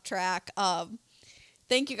gone off track.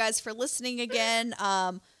 Thank you guys for listening again.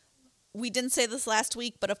 We didn't say this last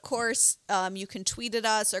week, but of course, you can tweet at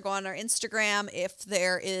us or go on our Instagram if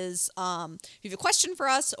there is, if you have a question for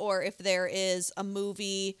us or if there is a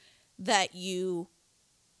movie that you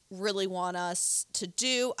really want us to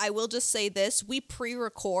do. I will just say this, we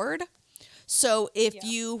pre-record. So if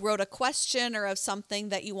you wrote a question or of something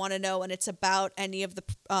that you want to know and it's about any of the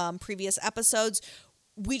previous episodes,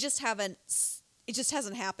 it just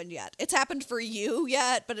hasn't happened yet. It's happened for you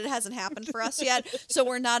yet, but it hasn't happened for us yet. So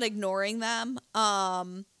we're not ignoring them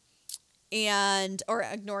or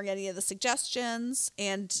ignoring any of the suggestions.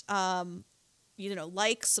 And,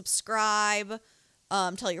 like, subscribe,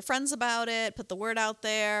 tell your friends about it, put the word out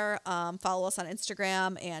there, follow us on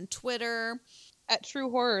Instagram and Twitter. At True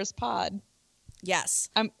Horrors Pod. Yes.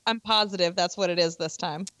 I'm positive that's what it is this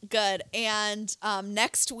time. Good. And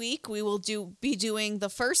next week we will be doing the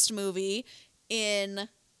first movie in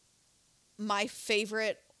my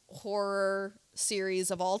favorite horror series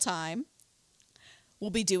of all time. We'll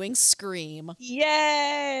be doing Scream.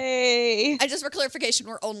 Yay! And just for clarification,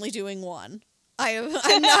 we're only doing one. I'm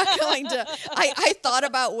not going to... I thought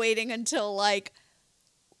about waiting until, like,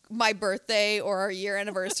 my birthday or our year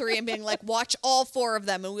anniversary and being like, watch all 4 of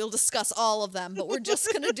them and we'll discuss all of them. But we're just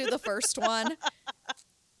going to do the first one.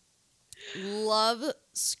 Love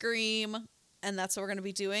Scream. And that's what we're going to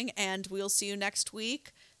be doing. And we'll see you next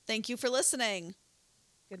week. Thank you for listening.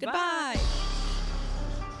 Goodbye.